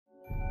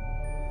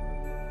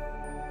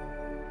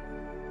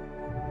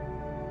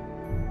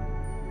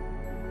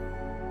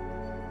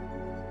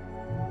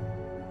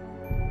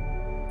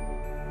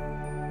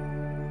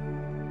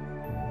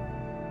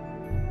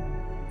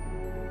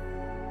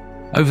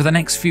Over the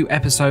next few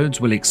episodes,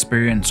 we'll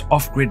experience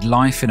off-grid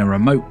life in a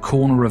remote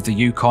corner of the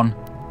Yukon.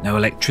 No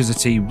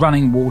electricity,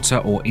 running water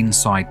or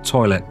inside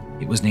toilet.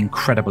 It was an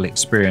incredible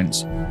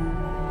experience.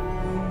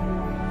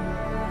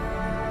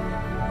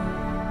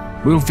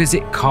 We'll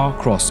visit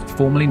Carcross,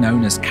 formerly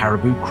known as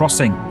Caribou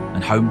Crossing,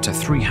 and home to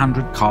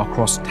 300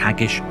 Carcross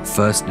Tagish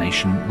First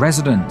Nation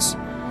residents.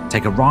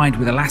 Take a ride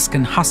with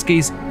Alaskan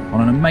Huskies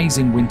on an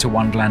amazing winter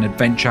wonderland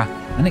adventure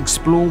and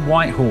explore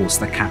Whitehorse,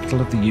 the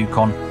capital of the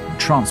Yukon and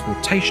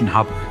transportation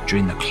hub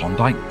during the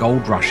Klondike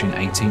Gold Rush in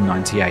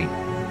 1898.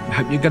 I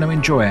hope you're going to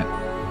enjoy it.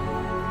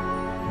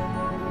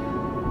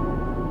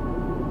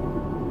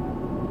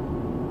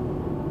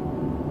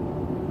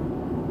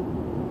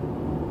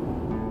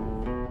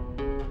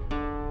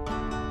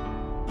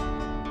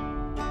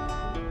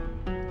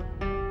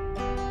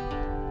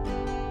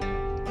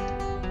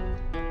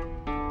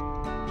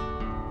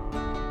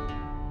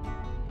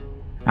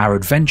 Our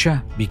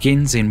adventure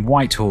begins in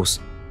Whitehorse,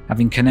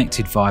 having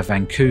connected via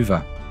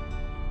Vancouver.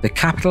 The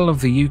capital of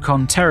the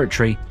Yukon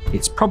Territory,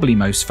 it's probably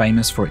most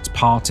famous for its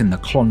part in the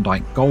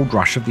Klondike Gold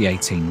Rush of the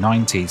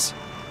 1890s.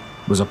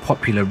 It was a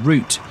popular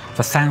route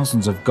for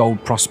thousands of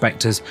gold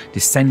prospectors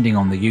descending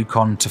on the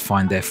Yukon to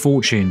find their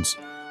fortunes,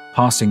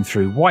 passing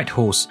through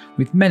Whitehorse,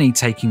 with many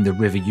taking the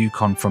River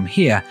Yukon from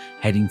here,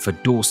 heading for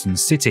Dawson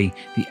City,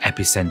 the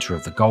epicenter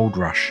of the gold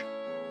rush.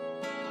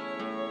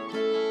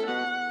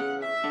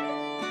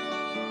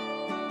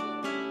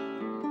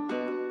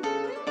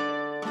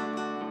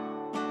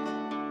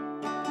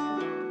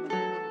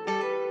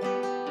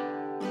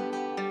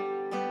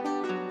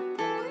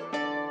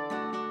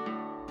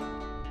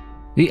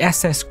 The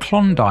SS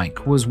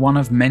Klondike was one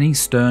of many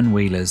stern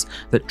wheelers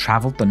that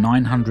travelled the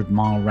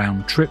 900-mile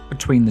round trip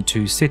between the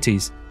two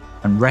cities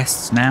and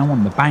rests now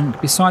on the bank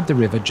beside the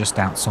river just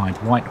outside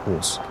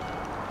Whitehorse.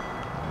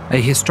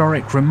 A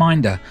historic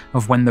reminder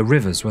of when the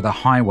rivers were the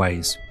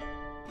highways.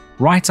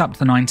 Right up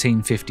to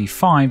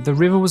 1955, the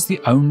river was the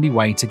only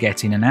way to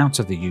get in and out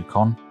of the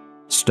Yukon.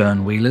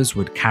 Stern wheelers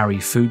would carry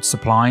food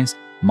supplies,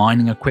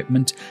 mining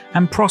equipment,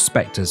 and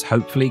prospectors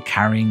hopefully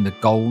carrying the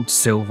gold,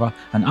 silver,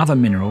 and other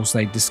minerals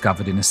they'd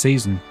discovered in a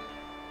season.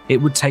 It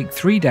would take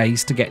 3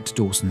 days to get to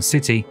Dawson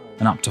City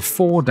and up to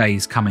 4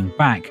 days coming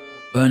back,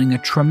 burning a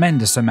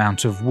tremendous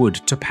amount of wood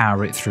to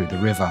power it through the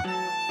river.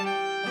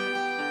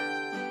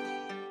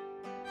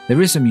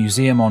 There is a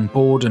museum on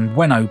board, and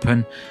when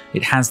open,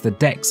 it has the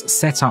decks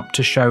set up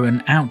to show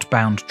an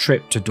outbound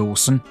trip to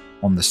Dawson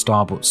on the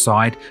starboard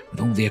side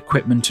with all the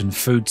equipment and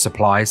food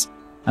supplies,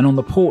 and on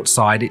the port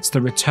side it's the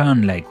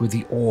return leg with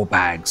the ore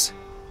bags.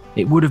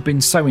 It would have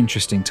been so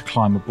interesting to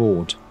climb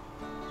aboard.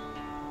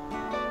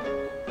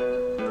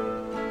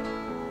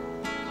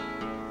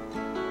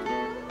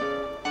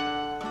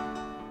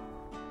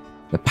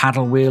 The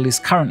paddle wheel is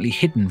currently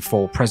hidden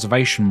for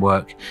preservation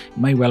work. It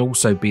may well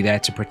also be there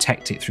to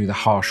protect it through the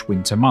harsh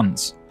winter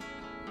months.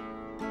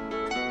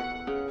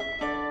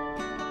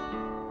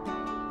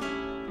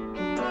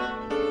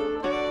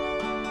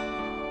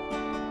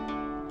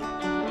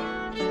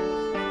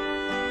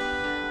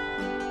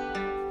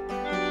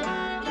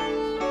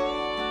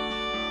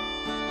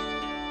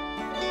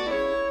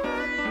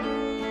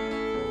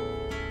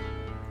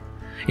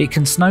 It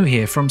can snow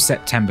here from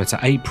September to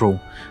April.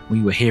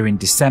 We were here in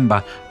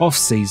December,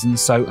 off-season,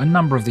 so a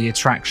number of the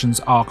attractions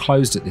are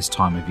closed at this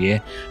time of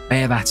year.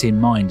 Bear that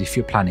in mind if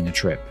you're planning a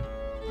trip.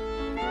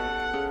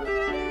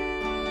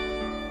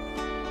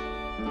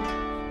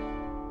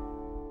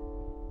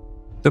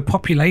 The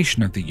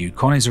population of the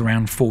Yukon is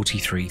around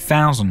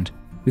 43,000,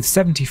 with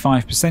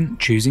 75%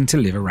 choosing to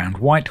live around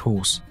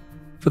Whitehorse.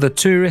 For the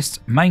tourists,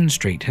 Main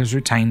Street has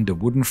retained the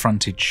wooden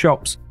fronted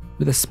shops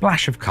with a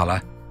splash of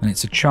colour, and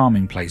it's a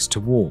charming place to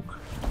walk.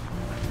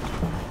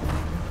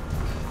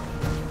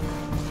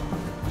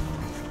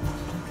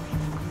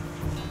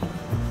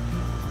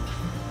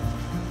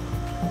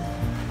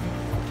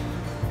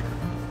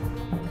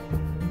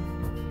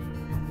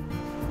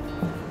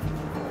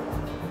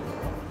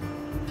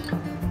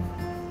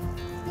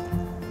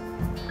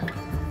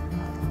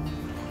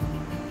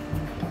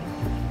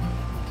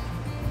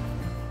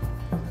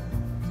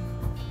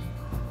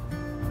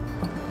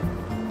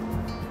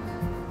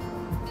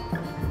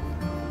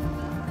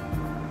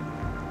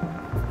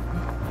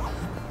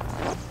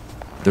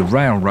 The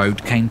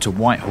railroad came to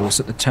Whitehorse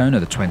at the turn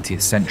of the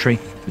 20th century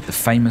with the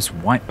famous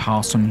White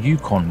Pass on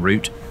Yukon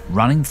route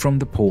running from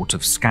the port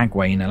of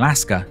Skagway in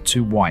Alaska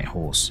to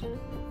Whitehorse.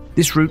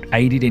 This route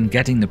aided in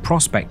getting the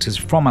prospectors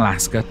from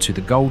Alaska to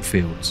the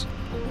goldfields.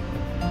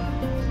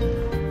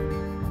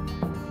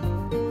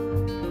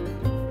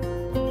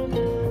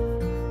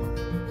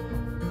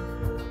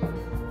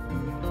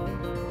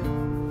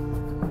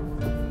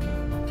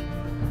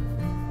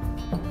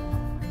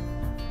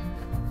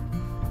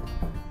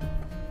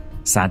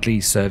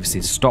 Sadly,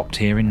 services stopped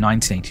here in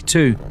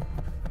 1982,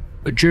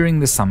 but during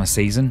the summer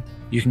season,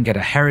 you can get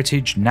a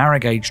heritage narrow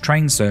gauge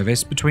train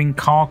service between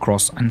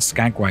Carcross and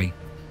Skagway.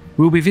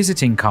 We'll be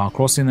visiting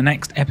Carcross in the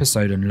next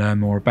episode and learn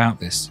more about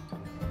this.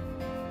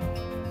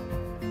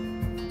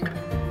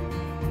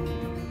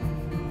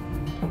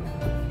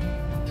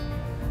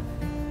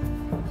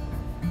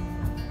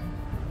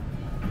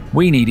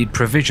 We needed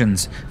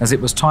provisions, as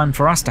it was time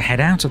for us to head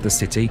out of the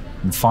city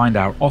and find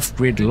our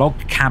off-grid log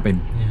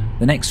cabin.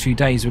 The next few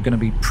days were going to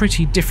be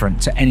pretty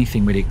different to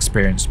anything we'd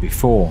experienced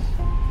before.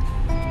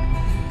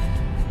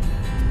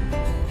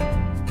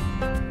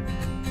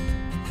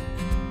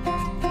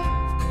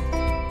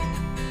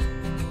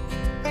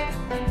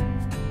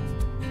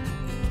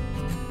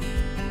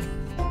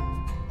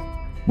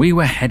 We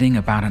were heading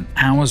about an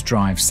hour's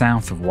drive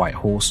south of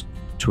Whitehorse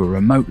to a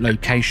remote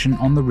location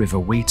on the River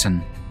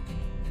Wheaton.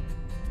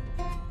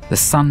 The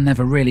sun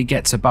never really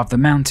gets above the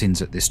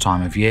mountains at this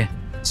time of year,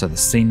 so the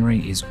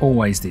scenery is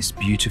always this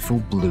beautiful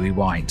bluey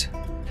white.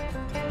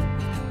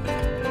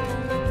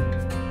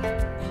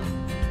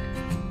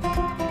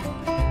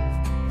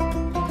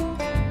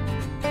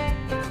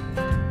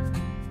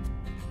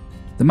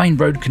 The main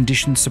road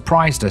conditions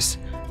surprised us.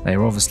 They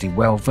are obviously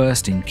well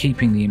versed in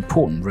keeping the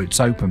important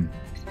routes open.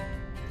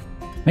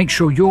 Make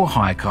sure your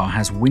hire car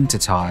has winter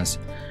tyres.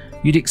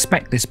 You'd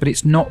expect this, but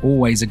it's not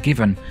always a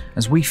given,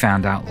 as we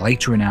found out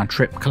later in our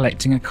trip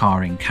collecting a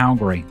car in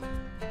Calgary.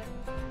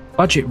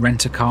 Budget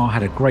Rent-A-Car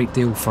had a great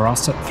deal for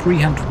us at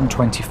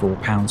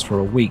 £324 for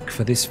a week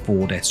for this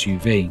Ford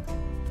SUV.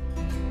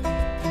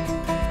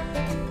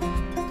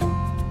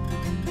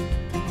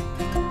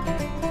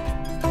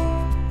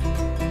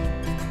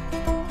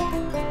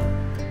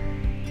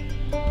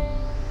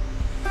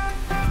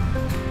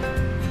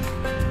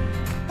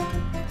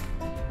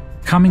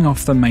 Coming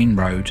off the main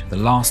road, the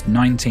last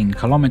 19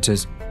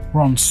 kilometres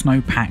were on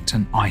snow-packed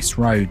and ice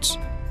roads.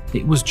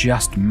 It was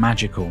just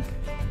magical.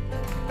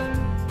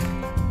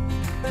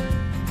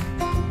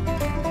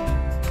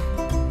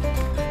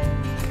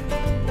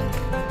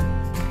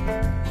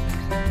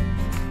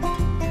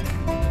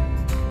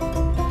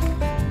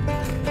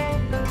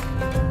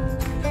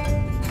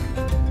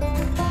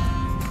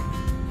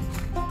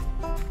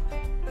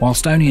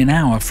 Whilst only an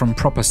hour from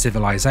proper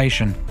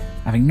civilization,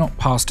 having not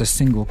passed a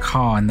single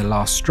car in the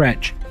last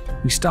stretch,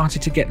 we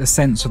started to get the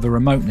sense of the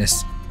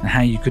remoteness and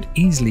how you could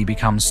easily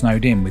become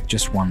snowed in with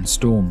just one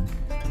storm.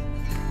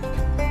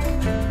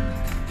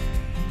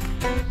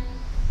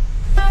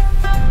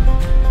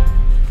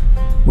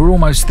 We're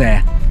almost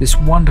there, this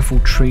wonderful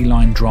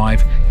tree-lined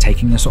drive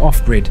taking us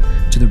off-grid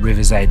to the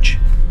river's edge.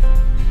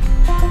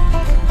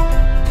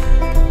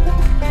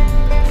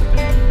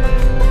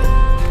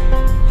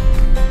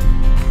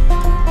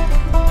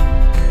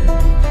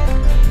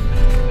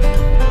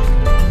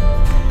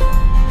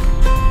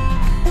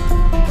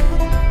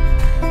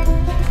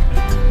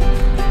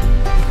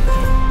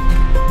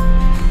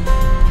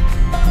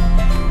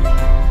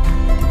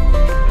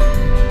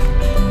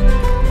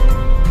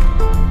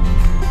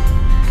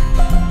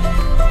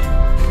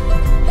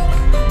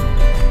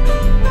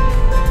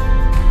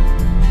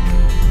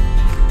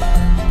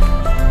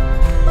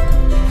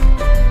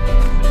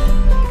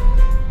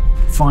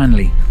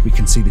 Finally, we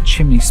can see the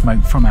chimney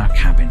smoke from our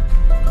cabin.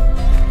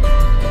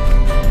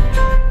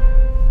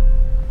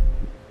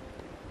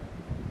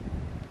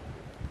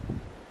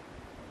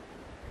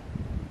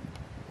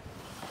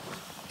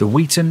 The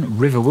Wheaton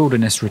River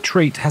Wilderness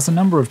Retreat has a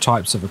number of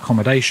types of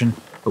accommodation,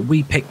 but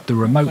we picked the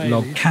remote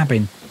log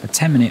cabin, a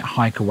 10-minute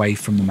hike away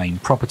from the main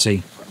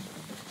property.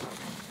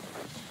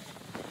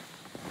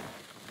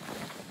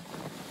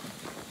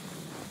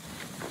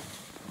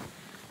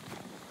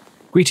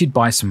 Greeted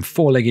by some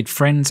four-legged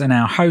friends and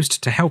our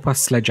host to help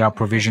us sledge our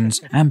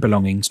provisions and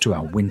belongings to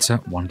our winter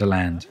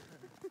wonderland.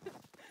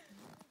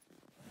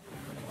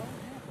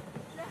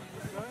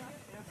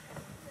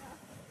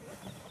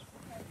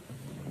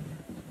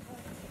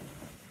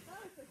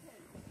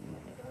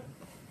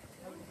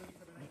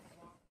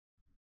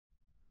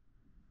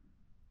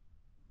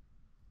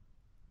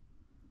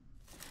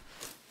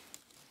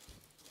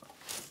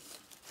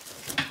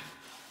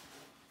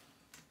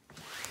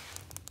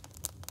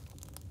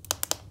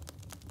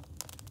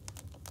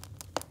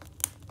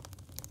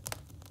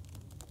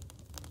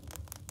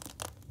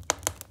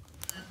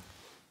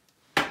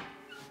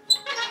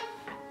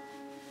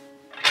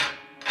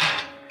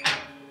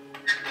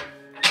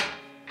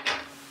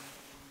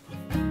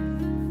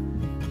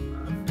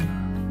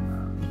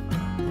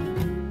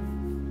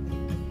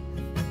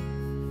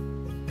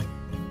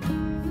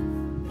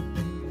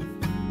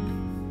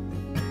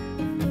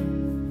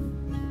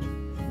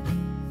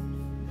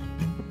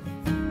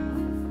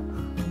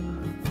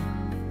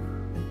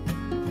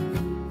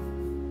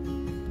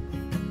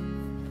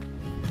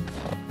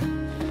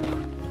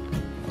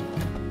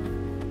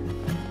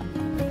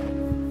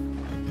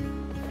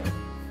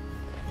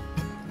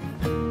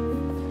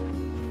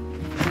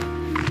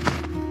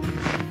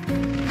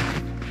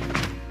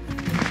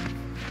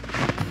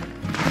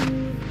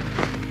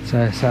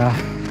 So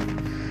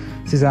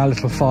this is our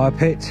little fire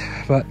pit,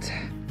 but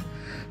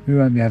we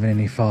won't be having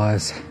any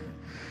fires.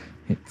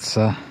 It's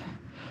a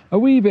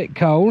wee bit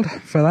cold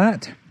for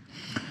that.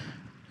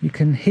 You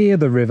can hear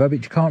the river,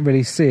 but you can't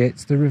really see it.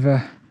 It's the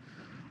River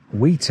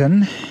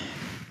Wheaton.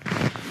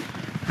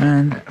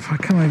 And if I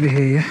come over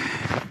here,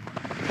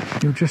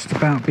 you'll just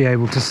about be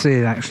able to see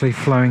it actually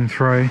flowing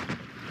through.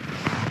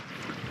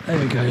 There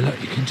we go, look,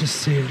 you can just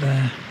see it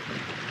there.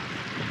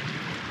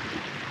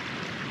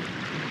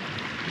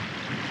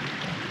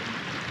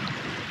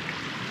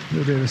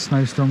 little bit of a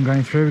snowstorm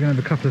going through. We're going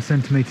to have a couple of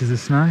centimetres of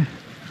snow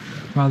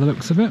by the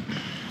looks of it.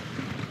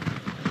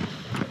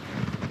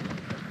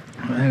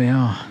 There we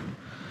are.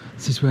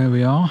 This is where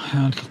we are,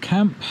 our little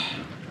camp.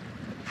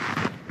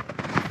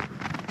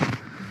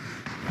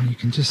 And you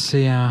can just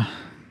see our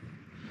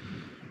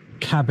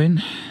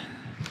cabin.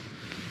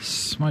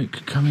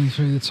 Smoke coming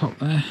through the top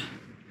there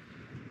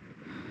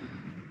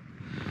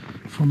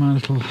from our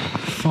little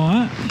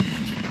fire.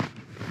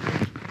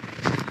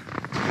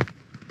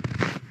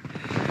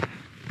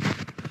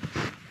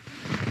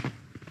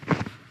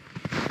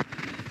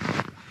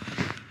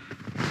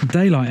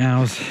 Daylight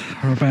hours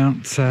are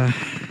about 7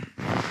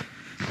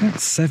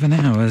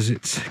 hours.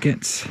 It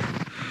gets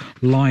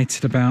light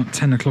at about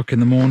 10 o'clock in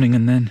the morning,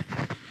 and then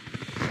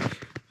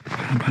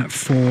about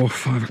 4 or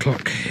 5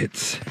 o'clock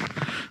it's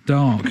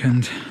dark,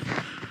 and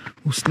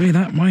we'll stay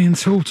that way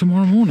until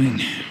tomorrow morning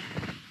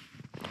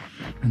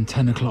and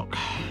 10 o'clock.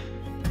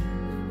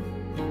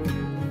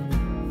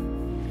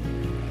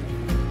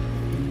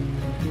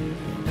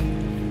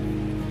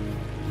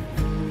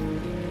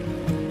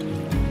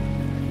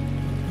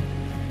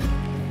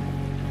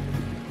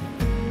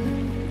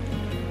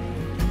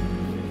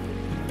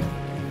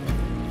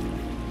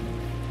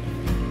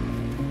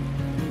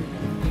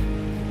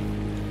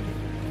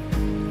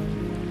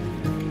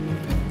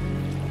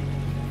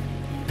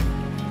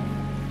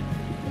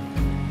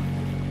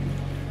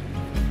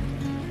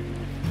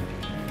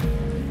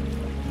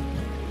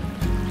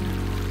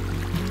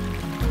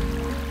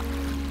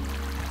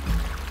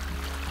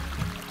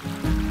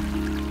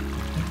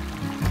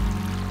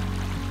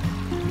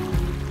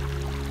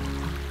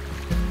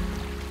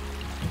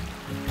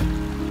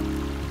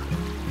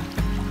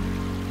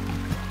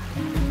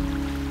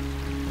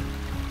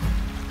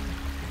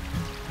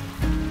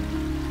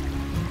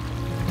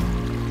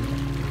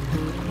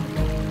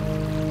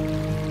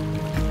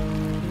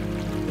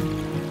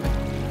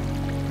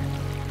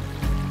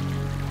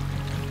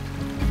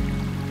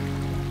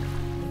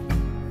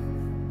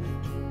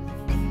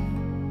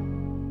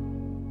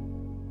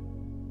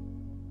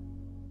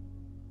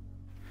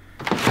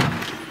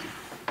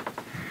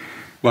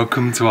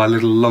 Welcome to our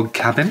little log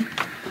cabin.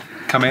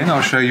 Come in,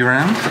 I'll show you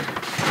around.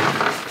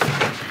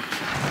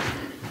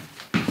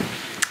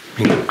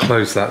 You can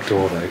close that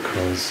door though,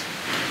 because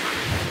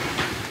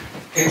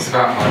it's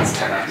about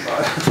 -10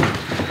 outside.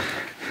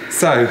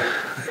 So,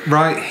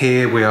 right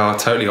here we are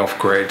totally off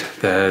grid.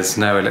 There's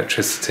no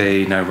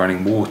electricity, no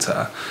running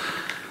water.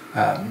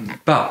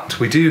 But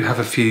we do have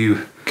a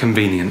few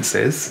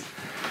conveniences.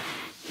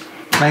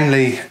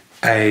 Mainly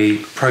a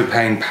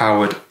propane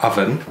powered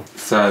oven,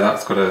 so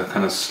that's got a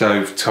kind of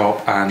stove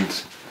top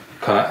and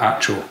kind of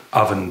actual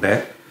oven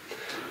bit.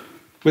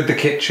 With the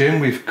kitchen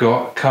we've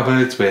got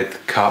cupboards with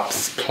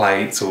cups,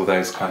 plates, all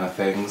those kind of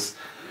things.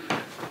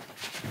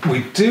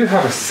 We do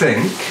have a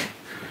sink,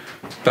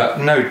 but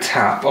no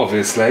tap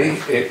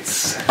obviously.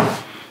 It's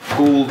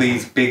all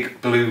these big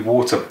blue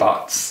water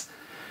butts,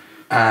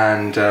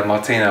 and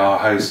Martina, our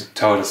host,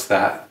 told us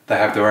that they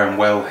have their own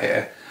well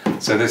here.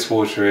 So this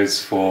water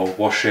is for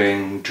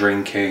washing,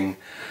 drinking,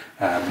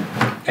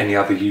 any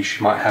other use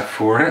you might have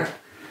for it.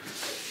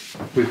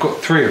 We've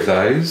got 3 of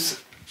those,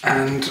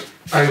 and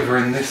over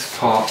in this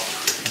part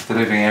of the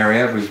living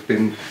area we've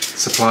been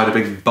supplied a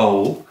big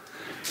bowl,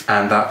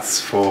 and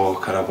that's for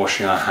kind of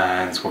washing our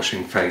hands,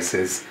 washing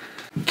faces.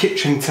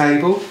 Kitchen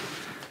table,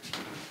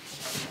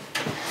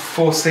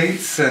 4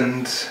 seats,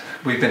 and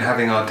we've been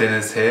having our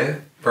dinners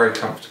here, very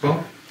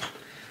comfortable.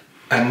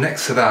 And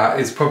next to that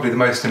is probably the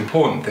most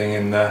important thing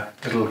in the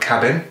little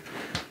cabin.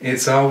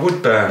 It's our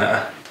wood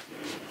burner.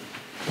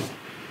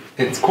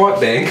 It's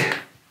quite big.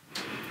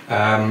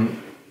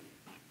 And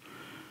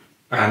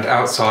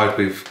outside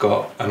we've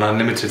got an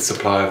unlimited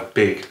supply of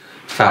big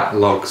fat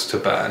logs to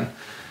burn.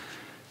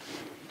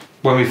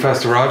 When we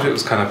first arrived it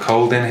was kind of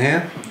cold in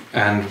here,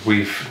 and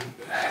we've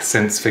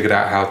since figured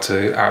out how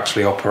to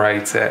actually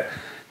operate it.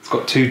 It's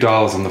got 2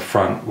 dials on the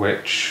front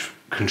which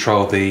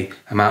control the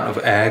amount of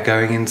air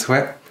going into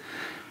it.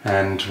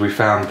 And we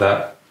found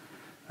that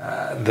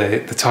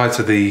the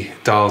tighter the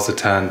dials are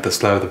turned, the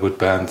slower the wood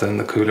burns and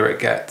the cooler it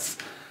gets.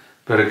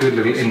 But a good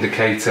little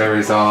indicator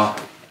is our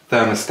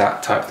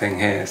thermostat type thing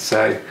here.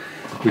 So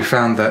we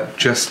found that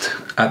just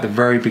at the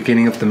very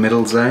beginning of the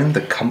middle zone,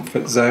 the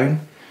comfort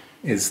zone,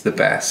 is the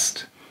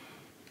best.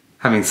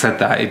 Having said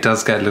that, it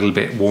does get a little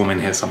bit warm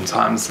in here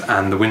sometimes,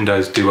 and the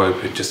windows do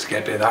open just to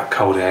get a bit of that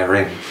cold air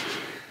in.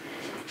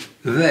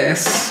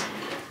 This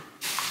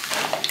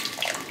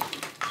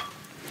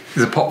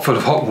is a pot full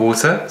of hot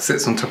water,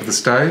 sits on top of the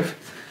stove,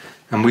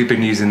 and we've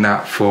been using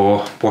that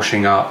for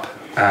washing up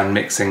and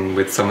mixing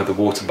with some of the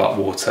water butt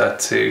water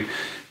to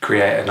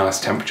create a nice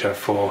temperature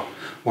for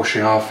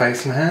washing our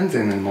face and hands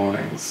in the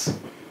mornings.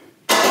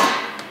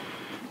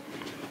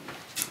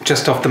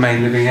 Just off the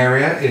main living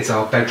area is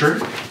our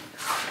bedroom.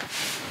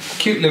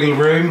 Cute little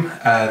room,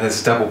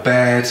 there's a double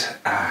bed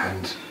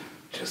and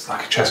just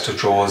like a chest of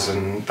drawers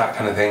and that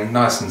kind of thing,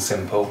 nice and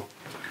simple.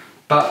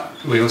 But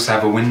we also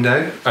have a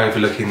window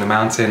overlooking the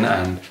mountain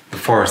and the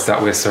forest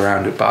that we're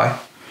surrounded by.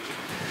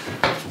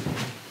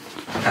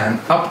 And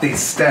up these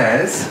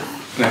stairs,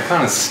 they're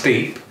kind of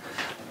steep,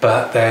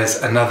 but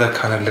there's another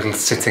kind of little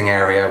sitting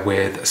area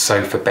with a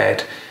sofa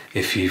bed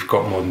if you've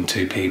got more than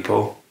 2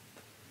 people.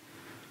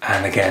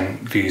 And again,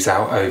 views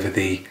out over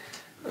the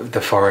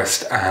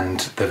forest and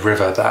the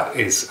river that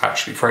is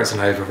actually frozen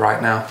over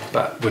right now,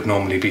 but would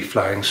normally be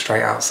flowing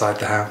straight outside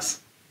the house.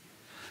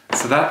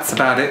 So that's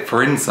about it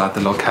for inside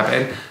the log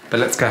cabin, but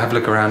let's go have a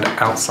look around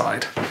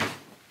outside.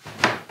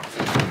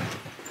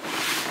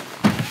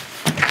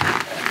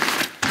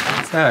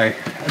 So,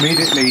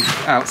 immediately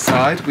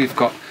outside we've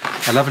got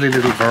a lovely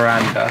little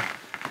veranda,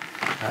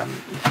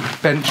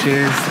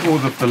 benches, all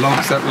of the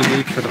logs that we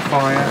need for the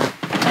fire.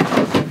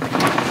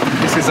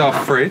 This is our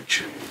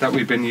fridge that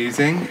we've been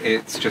using.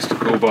 It's just a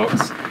cool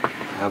box.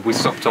 We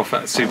stopped off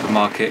at a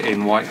supermarket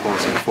in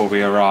Whitehorse before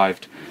we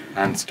arrived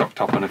and stocked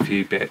up on a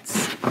few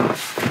bits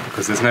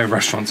because there's no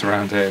restaurants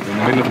around here. We're in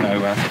the middle of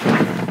nowhere.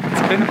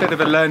 It's been a bit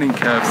of a learning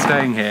curve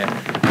staying here.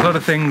 A lot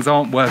of things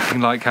aren't working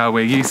like how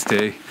we're used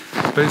to,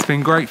 but it's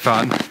been great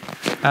fun.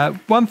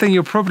 One thing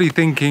you're probably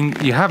thinking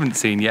you haven't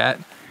seen yet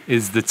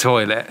is the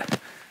toilet.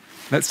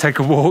 Let's take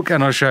a walk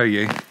and I'll show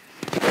you.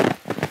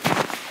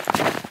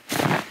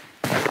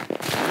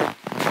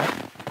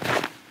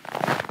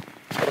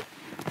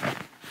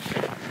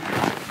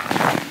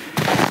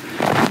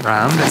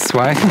 Round this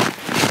way.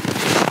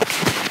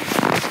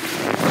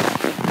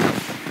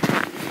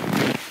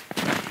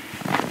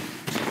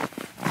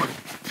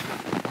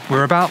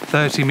 We're about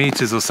 30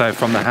 metres or so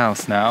from the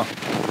house now,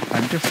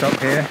 and just up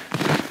here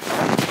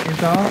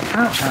is our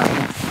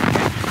outhouse.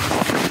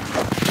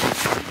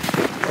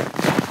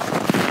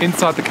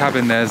 Inside the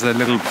cabin there's a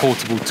little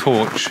portable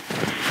torch.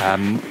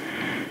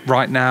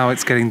 Right now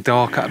it's getting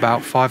dark at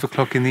about 5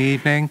 o'clock in the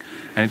evening,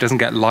 and it doesn't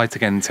get light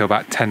again until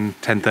about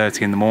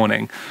 10:30 in the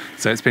morning,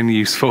 so it's been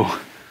useful.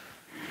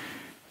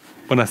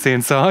 When I see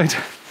inside,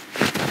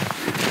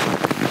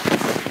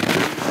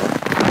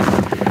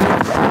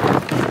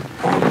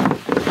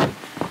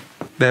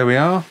 there we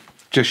are,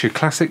 just your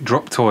classic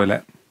drop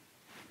toilet.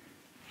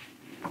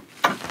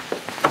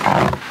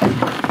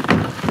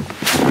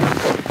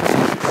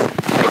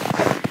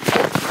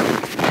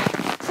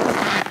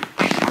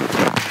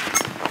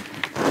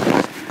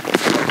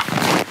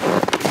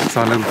 It's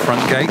our little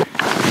front gate.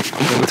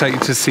 It will take you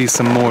to see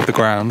some more of the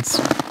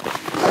grounds.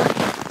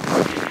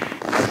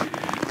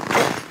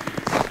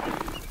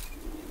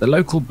 The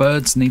local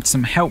birds need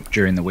some help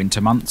during the winter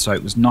months, so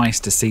it was nice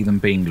to see them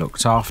being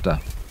looked after.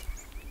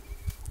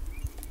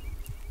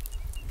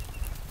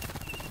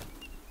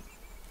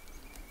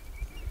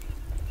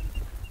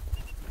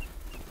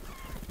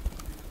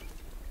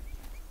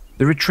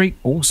 The retreat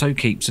also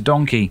keeps a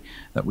donkey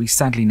that we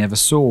sadly never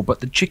saw,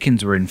 but the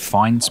chickens were in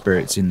fine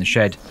spirits in the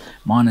shed.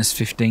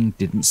 -15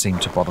 didn't seem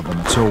to bother them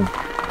at all.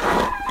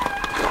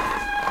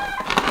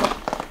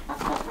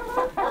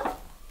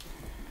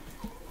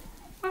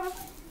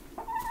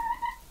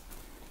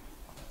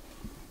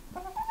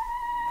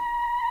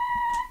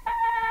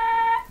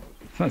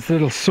 So that's the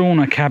little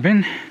sauna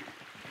cabin,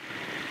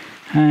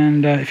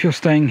 and if you're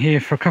staying here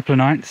for a couple of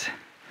nights,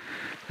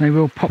 they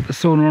will pop the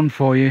sauna on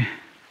for you.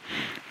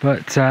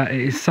 But it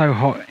is so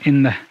hot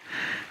in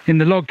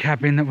the log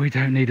cabin that we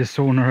don't need a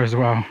sauna as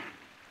well.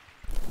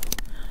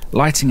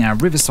 Lighting our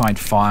riverside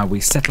fire, we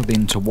settled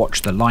in to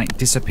watch the light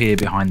disappear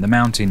behind the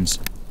mountains,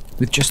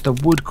 with just the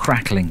wood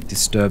crackling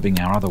disturbing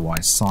our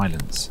otherwise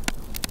silence.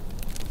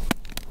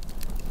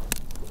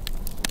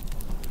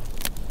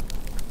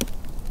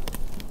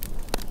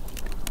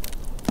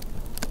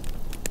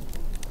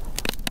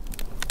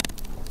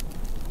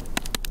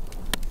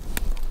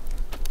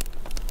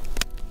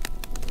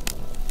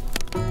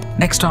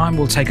 Next time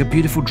we'll take a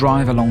beautiful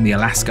drive along the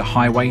Alaska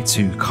Highway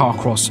to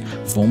Carcross,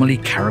 formerly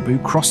Caribou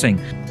Crossing,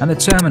 and the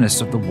terminus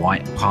of the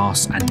White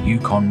Pass and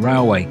Yukon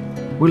Railway.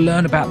 We'll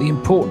learn about the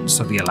importance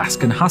of the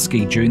Alaskan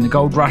Husky during the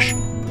Gold Rush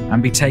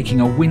and be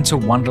taking a winter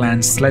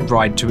wonderland sled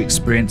ride to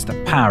experience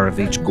the power of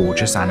these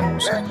gorgeous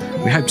animals.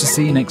 We hope to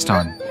see you next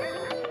time.